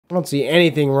don't see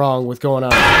anything wrong with going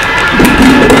on.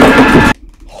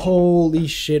 Holy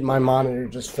shit, my monitor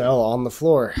just fell on the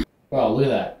floor. Wow, look at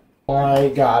that. My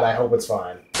God, I hope it's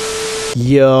fine.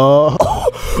 Yo.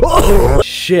 Oh,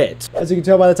 shit. As you can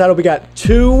tell by the title, we got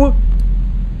two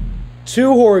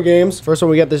horror games. First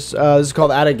one, we got this, this is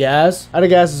called Out of Gas. Out of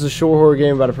Gas is a short horror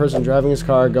game about a person driving his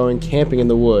car going camping in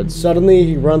the woods. Suddenly,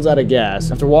 he runs out of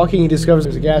gas. After walking, he discovers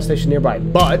there's a gas station nearby,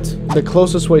 but the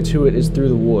closest way to it is through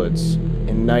the woods.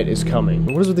 And night is coming.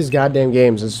 What is with these goddamn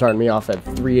games and starting me off at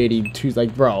 382?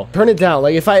 Like, bro, turn it down.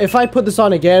 Like, if I put this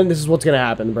on again, this is what's gonna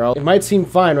happen, bro. It might seem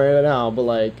fine right now, but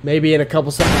like, maybe in a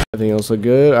couple seconds. Everything else look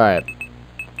good? All right.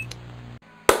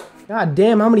 God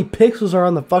damn, how many pixels are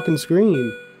on the fucking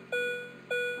screen?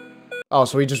 Oh,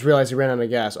 so he just realized he ran out of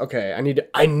gas. Okay,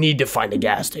 I need to find a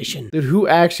gas station. Dude, who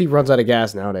actually runs out of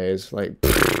gas nowadays? Like,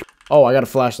 oh, I got a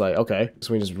flashlight. Okay,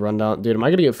 so we just run down. Dude, am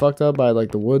I gonna get fucked up by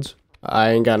like the woods?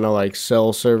 I ain't got no like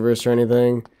cell service or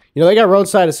anything. You know, they got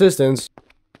roadside assistance.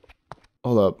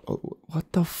 Hold up.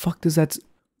 What the fuck does that...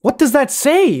 What does that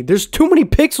say? There's too many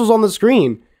pixels on the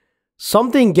screen.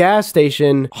 Something gas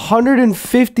station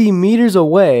 150 meters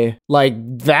away. Like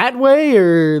that way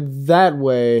or that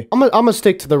way? I'm gonna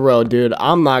stick to the road, dude.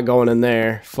 I'm not going in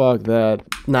there. Fuck that.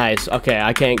 Nice. Okay,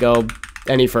 I can't go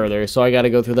any further, so I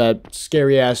gotta go through that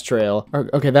scary ass trail.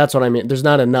 Okay, that's what I mean. There's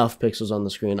not enough pixels on the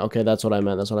screen. Okay, that's what I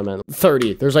meant. That's what I meant.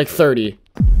 30. There's like 30.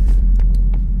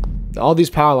 All these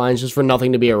power lines just for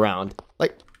nothing to be around.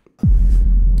 Like,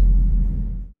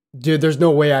 dude, there's no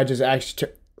way I just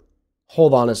actually.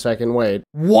 Hold on a second. Wait.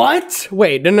 What?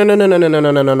 Wait.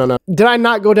 No. Did I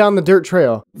not go down the dirt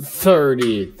trail?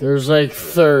 30. There's like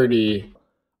 30.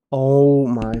 Oh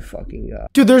my fucking God.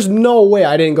 Dude, there's no way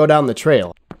I didn't go down the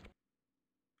trail.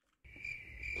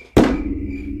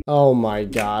 Oh my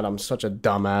God, I'm such a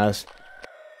dumbass.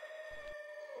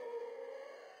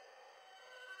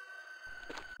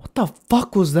 What the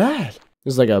fuck was that?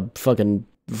 This is like a fucking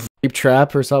vape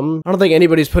trap or something. I don't think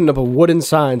anybody's putting up a wooden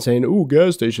sign saying, "Ooh,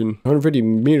 gas station 150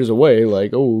 meters away."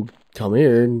 Like, "Oh, come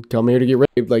here to get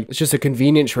raped." Like, it's just a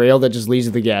convenient trail that just leads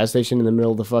to the gas station in the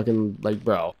middle of the fucking, like,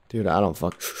 bro. Dude, I don't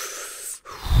fuck.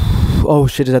 Oh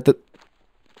shit, is that the...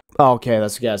 Oh, okay,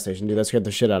 that's the gas station, dude. That scared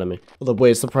the shit out of me. Hold up,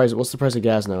 wait, it's the price. What's the price of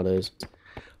gas nowadays?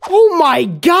 Oh my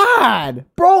God!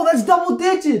 Bro, that's double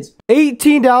digits!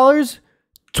 $18?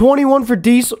 21 for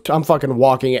diesel? I'm fucking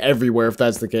walking everywhere if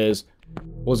that's the case.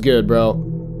 What's good, bro?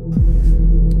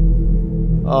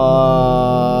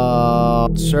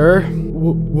 Sir?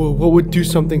 What would do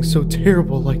something so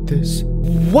terrible like this?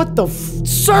 What the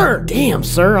Sir! Damn,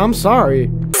 sir, I'm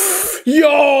sorry.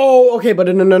 Yo! Okay, but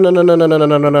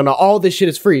no. All this shit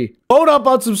is free. Load up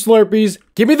on some Slurpees.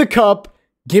 Give me the cup.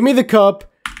 Give me the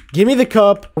cup. Give me the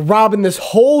cup. Robbing this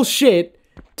whole shit.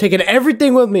 Taking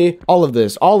everything with me. All of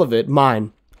this. All of it.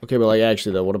 Mine. Okay, but like,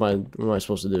 actually though, what am I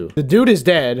supposed to do? The dude is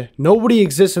dead. Nobody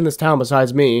exists in this town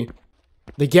besides me.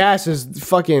 The gas is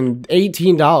fucking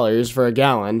 $18 for a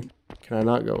gallon. Can I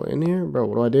not go in here? Bro,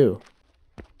 what do I do?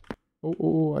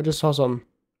 Oh, I just saw something.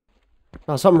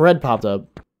 Oh, something red popped up.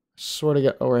 Swear to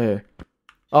God. Oh, right here.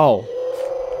 Oh.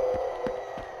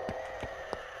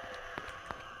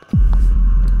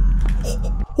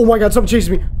 Oh my God, something chased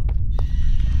me.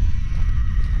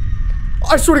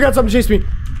 I swear to God, something chased me.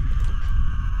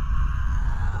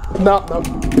 No.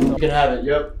 You can have it,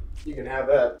 yep. You can have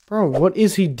that. Bro, what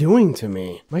is he doing to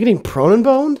me? Am I getting prone and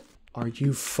boned? Are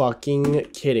you fucking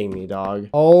kidding me, dog?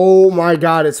 Oh my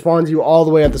God, it spawns you all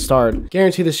the way at the start.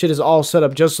 Guarantee this shit is all set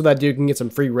up just so that dude can get some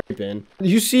free rape in.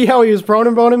 You see how he was prone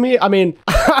and boning me? I mean,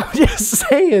 I'm just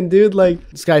saying, dude, like,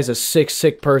 this guy's a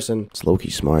sick person. It's low-key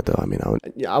smart, though. I mean,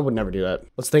 I would never do that.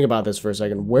 Let's think about this for a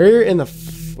second. Where in the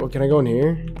what, can I go in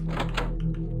here?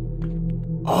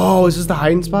 Oh, is this the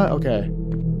hiding spot? Okay.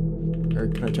 Or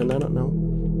can I turn that up? No.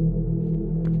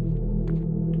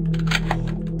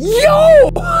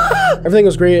 Yo! Everything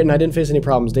was great and I didn't face any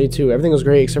problems. Day 2, everything was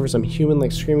great except for some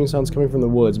human-like screaming sounds coming from the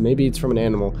woods. Maybe it's from an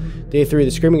animal. Day 3, the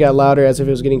screaming got louder as if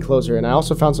it was getting closer, and I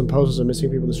also found some posters of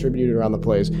missing people distributed around the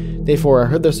place. Day 4, I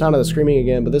heard the sound of the screaming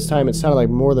again, but this time it sounded like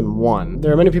more than one.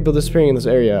 There are many people disappearing in this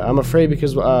area. I'm afraid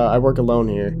because I work alone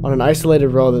here, on an isolated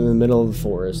road in the middle of the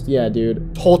forest. Yeah,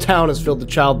 dude. Whole town is filled with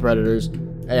child predators.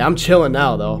 Hey, I'm chilling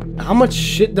now, though. How much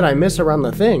shit did I miss around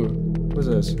the thing? What is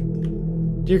this?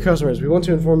 Dear customers, we want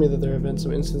to inform you that there have been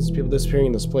some instances of people disappearing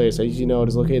in this place. As you know, it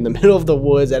is located in the middle of the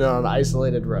woods and on an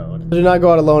isolated road. So do not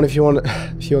go out alone if you want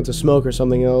to smoke or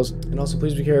something else. And also,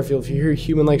 please be careful if you hear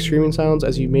human-like screaming sounds,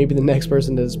 as you may be the next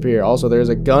person to disappear. Also, there is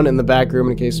a gun in the back room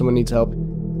in case someone needs help.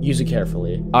 Use it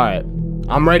carefully. All right,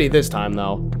 I'm ready this time,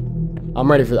 though. I'm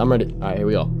ready. All right, here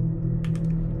we go.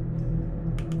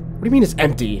 What do you mean it's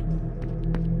empty?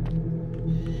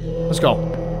 Let's go.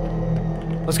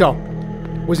 Let's go.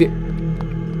 Where's he?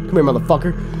 Come here,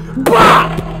 motherfucker.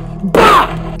 Bah!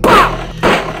 Bah!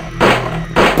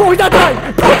 Bah! Bro, he's not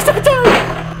dying! Bro, he's not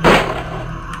dying!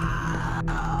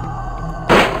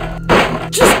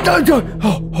 Just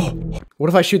What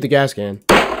if I shoot the gas can?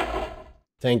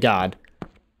 Thank God.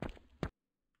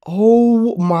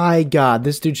 Oh my God,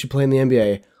 this dude should play in the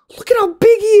NBA. Look at how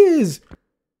big he is!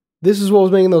 This is what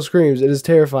was making those screams. It is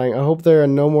terrifying. I hope there are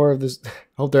no more of this. I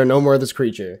hope there are no more of this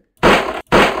creature.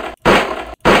 I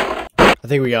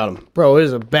think we got him. Bro, it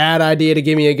is a bad idea to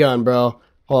give me a gun, bro.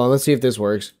 Hold on, let's see if this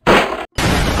works.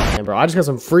 And bro, I just got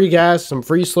some free gas, some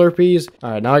free Slurpees.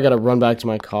 Alright, now I gotta run back to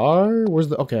my car. Where's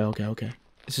the... Okay.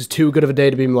 This is too good of a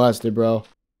day to be molested, bro.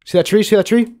 See that tree? See that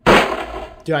tree?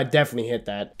 Dude, I definitely hit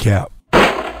that. Cap.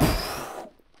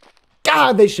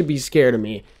 God, they should be scared of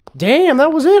me. Damn,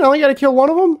 that was it? I only gotta kill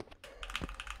one of them?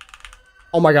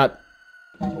 Oh my God.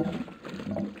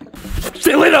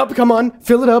 Fill it up, come on.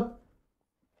 Fill it up.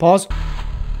 Pause.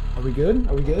 Are we good?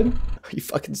 Are we good? Are you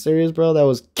fucking serious, bro? That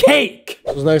was cake.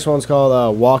 This next one's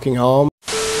called Walking Home.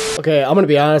 Okay, I'm gonna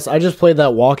be honest. I just played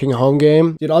that Walking Home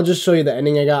game. Dude, I'll just show you the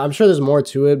ending I got. I'm sure there's more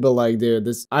to it, but like, dude,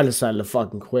 I decided to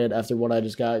fucking quit after what I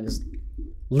just got.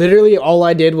 Literally, all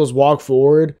I did was walk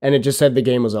forward, and it just said the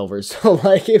game was over. So,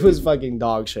 like, it was fucking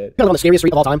dog shit. I'm on the scariest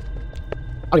street of all time.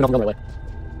 I don't even know if I'm going the right way.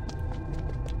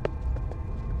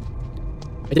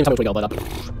 It didn't tell me which way to go, but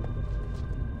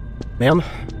ma'am?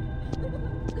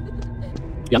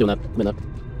 Yeah, I'm doing that. I'm in that.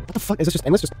 What the fuck? Is this just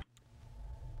endless?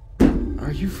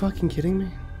 Are you fucking kidding me?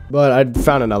 But I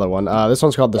found another one. This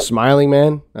one's called the Smiling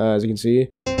Man, as you can see.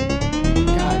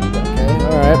 God, okay,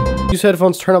 alright. Use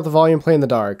headphones, turn up the volume, play in the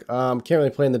dark. Can't really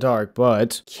play in the dark,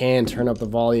 but can turn up the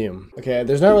volume. Okay,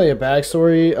 there's not really a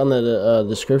backstory on the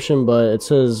description, but it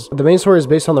says, the main story is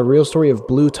based on the real story of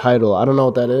Blue Tidal. I don't know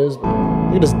what that is.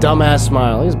 Look at this dumbass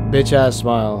smile. Look at this bitch-ass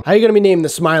smile. How are you gonna be named the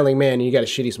Smiling Man and you got a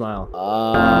shitty smile?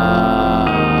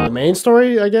 The main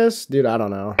story, I guess? Dude, I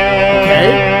don't know.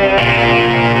 Okay.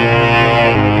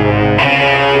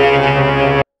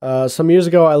 Some years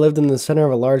ago, I lived in the center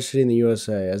of a large city in the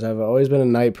USA. As I've always been a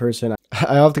night person,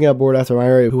 I often got bored after my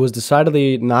roommate, who was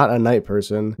decidedly not a night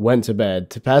person, went to bed.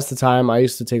 To pass the time, I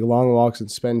used to take long walks and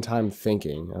spend time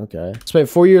thinking. Okay. Spent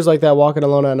 4 years like that, walking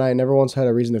alone at night, never once had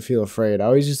a reason to feel afraid. I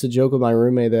always used to joke with my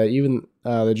roommate that even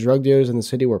the drug dealers in the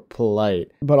city were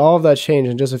polite. But all of that changed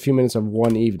in just a few minutes of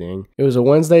one evening. It was a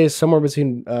Wednesday, somewhere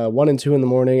between 1 and 2 in the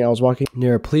morning. I was walking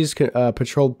near a police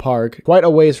patrolled park, quite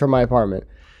a ways from my apartment.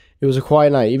 It was a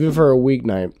quiet night, even for a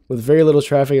weeknight, with very little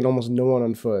traffic and almost no one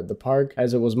on foot. The park,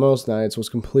 as it was most nights, was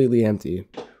completely empty.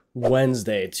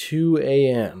 Wednesday, 2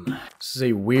 a.m. This is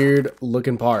a weird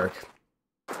looking park.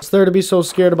 What's there to be so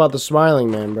scared about the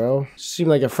Smiling Man, bro? Seemed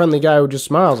like a friendly guy who just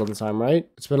smiles all the time, right?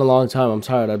 It's been a long time, I'm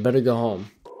tired, I better go home.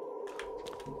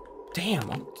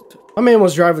 Damn, my man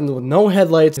was driving with no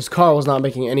headlights. His car was not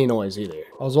making any noise either.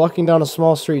 I was walking down a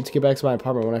small street to get back to my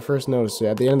apartment when I first noticed it.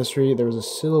 At the end of the street, there was a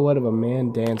silhouette of a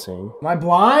man dancing. Am I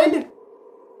blind?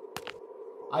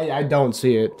 I don't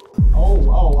see it.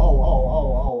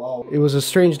 Oh. It was a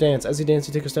strange dance. As he danced,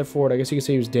 he took a step forward. I guess you could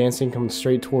say he was dancing, coming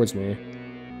straight towards me.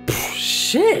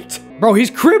 Shit! Bro, he's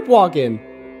crip walking.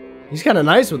 He's kind of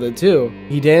nice with it, too.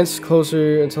 He danced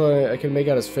closer until I could make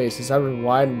out his face. His eyes were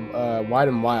wide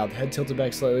and wild. Head tilted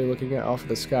back slightly, looking off at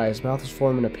the sky. His mouth was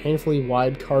forming a painfully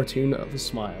wide cartoon of a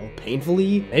smile.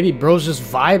 Painfully? Maybe bro's just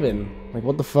vibing. Like,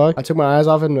 what the fuck? I took my eyes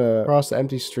off him to cross the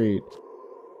empty street.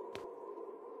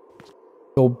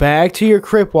 Go back to your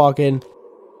crip walking.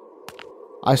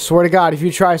 I swear to God, if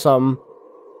you try something...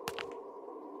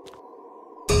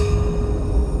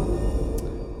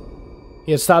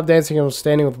 He had stopped dancing and was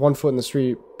standing with one foot in the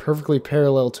street, perfectly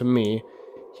parallel to me.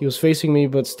 He was facing me,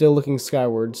 but still looking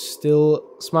skyward,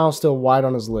 smile still wide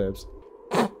on his lips.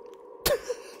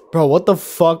 Bro, what the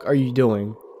fuck are you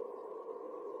doing?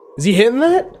 Is he hitting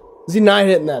that? Is he not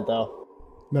hitting that, though?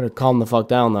 Better calm the fuck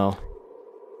down, though.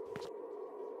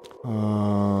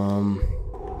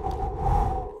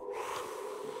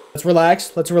 Let's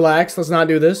relax. Let's relax. Let's not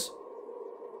do this.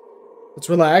 Let's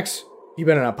relax. You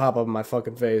better not pop up in my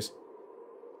fucking face.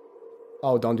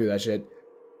 Oh, don't do that shit.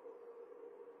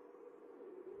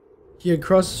 He had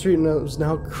crossed the street and was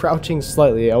now crouching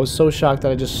slightly. I was so shocked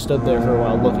that I just stood there for a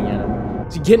while looking at him.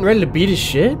 Is he getting ready to beat his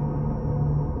shit?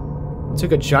 He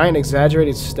took a giant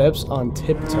exaggerated steps on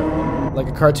tiptoe, like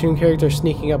a cartoon character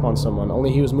sneaking up on someone,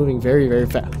 only he was moving very, very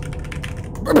fast.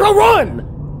 Bro, run!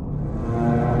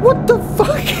 What the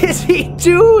fuck is he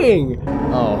doing?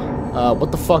 Oh,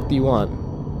 what the fuck do you want?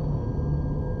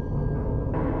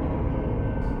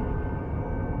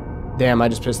 Damn, I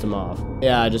just pissed him off.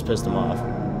 Yeah, I just pissed him off.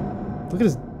 Look at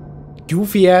his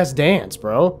goofy ass dance,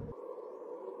 bro.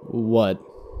 What?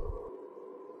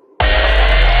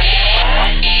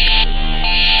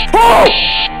 Oh!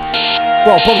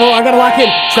 Bro, I gotta lock in.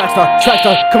 Track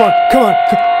star, come on.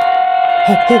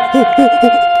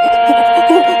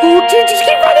 Oh, dude, just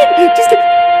keep running. Just keep.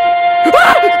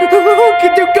 Ah!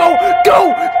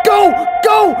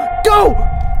 Go!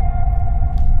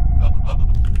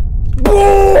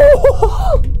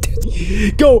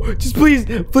 Go! Just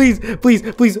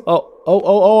please.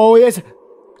 Oh, yes.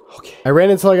 Okay. I ran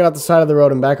until I got off the side of the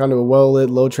road and back onto a well-lit,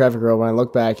 low-traffic road. When I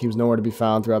looked back, he was nowhere to be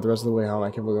found throughout the rest of the way home. I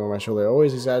kept looking over my shoulder,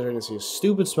 always exaggerating to see a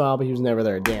stupid smile, but he was never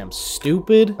there. Damn,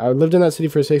 stupid. I lived in that city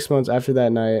for 6 months after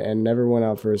that night and never went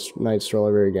out for a night stroll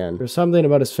ever again. There's something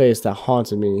about his face that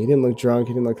haunted me. He didn't look drunk,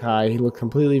 he didn't look high, he looked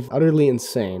completely, utterly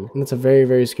insane. And that's a very,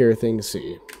 very scary thing to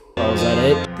see. Oh, is that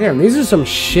it? Damn, these are some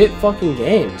shit fucking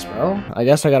games, bro. I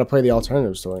guess I gotta play the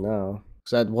alternative story now.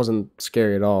 Because that wasn't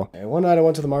scary at all. And one night I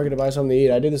went to the market to buy something to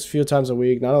eat. I did this a few times a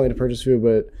week, not only to purchase food,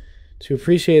 but to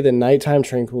appreciate the nighttime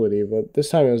tranquility. But this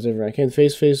time it was different. I came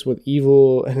face to face with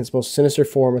evil in its most sinister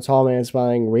form. A tall man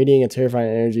smiling, radiating a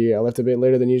terrifying energy. I left a bit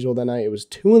later than usual that night. It was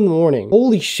 2 in the morning.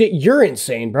 Holy shit, you're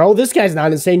insane, bro. This guy's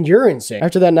not insane. You're insane.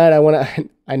 After that night,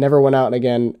 I never went out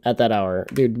again at that hour.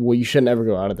 Dude, well, you shouldn't ever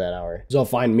go out at that hour. Because I'll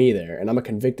find me there, and I'm a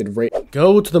convicted rape.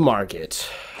 Go to the market.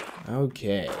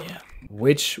 Okay.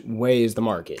 Which way is the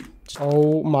market?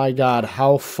 Oh my god,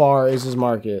 how far is this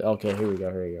market? Okay, here we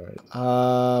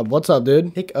go. What's up,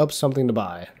 dude? Pick up something to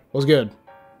buy. What's good?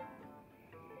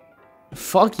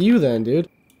 Fuck you then, dude.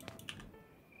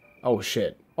 Oh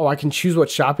shit. Oh, I can choose what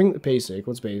shopping? Basic.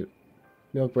 What's basic?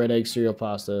 Milk, bread, egg, cereal,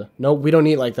 pasta. Nope, we don't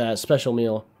eat like that. Special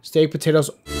meal. Steak, potatoes.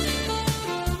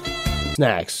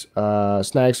 Snacks.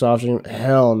 Snacks, sausage.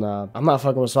 Hell no. I'm not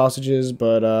fucking with sausages,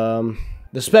 but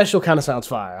the special kind of sounds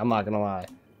fire. I'm not gonna lie.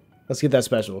 Let's get that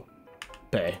special.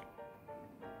 Pay.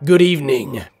 Good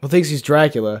evening. Well, thinks he's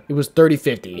Dracula. It was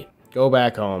 30-50. Go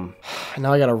back home.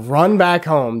 Now I gotta run back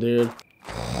home, dude.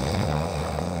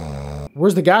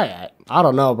 Where's the guy at? I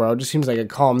don't know, bro. It just seems like a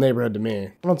calm neighborhood to me.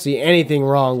 I don't see anything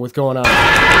wrong with going on.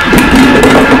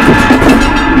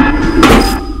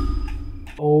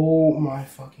 Oh my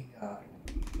fucking god.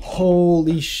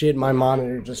 Holy shit, my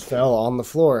monitor just fell on the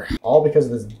floor. All because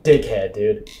of this dickhead,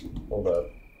 dude. Hold up.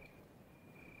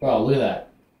 Wow, look at that.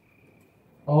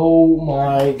 Oh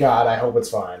my god, I hope it's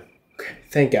fine. Okay,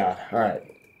 thank god. Alright.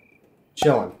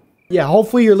 Chilling. Yeah,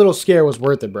 hopefully your little scare was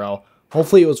worth it, bro.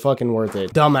 Hopefully it was fucking worth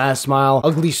it. Dumbass smile,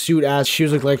 ugly suit ass,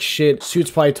 shoes look like shit. Suit's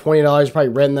probably $20, probably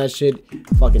renting that shit.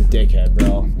 Fucking dickhead,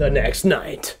 bro. The next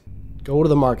night. Go to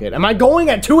the market. Am I going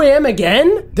at 2 AM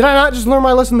again? Did I not just learn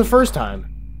my lesson the first time?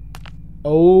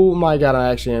 Oh my god, I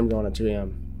actually am going at 2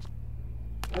 AM.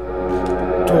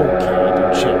 Okay,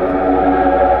 dude, chill.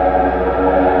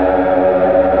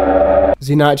 Is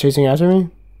he not chasing after me?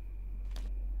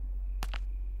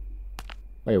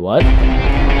 Wait, what?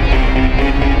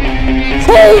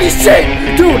 Holy shit!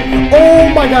 Dude! Oh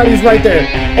my god, he's right there.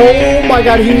 Oh my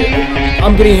god,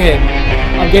 I'm getting hit.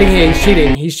 I'm getting hit. He's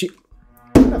cheating. He's cheating.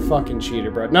 What a fucking cheater,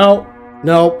 bro. No.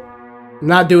 Nope. I'm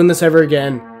not doing this ever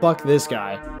again. Fuck this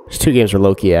guy. These 2 games are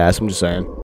low-key ass, I'm just saying.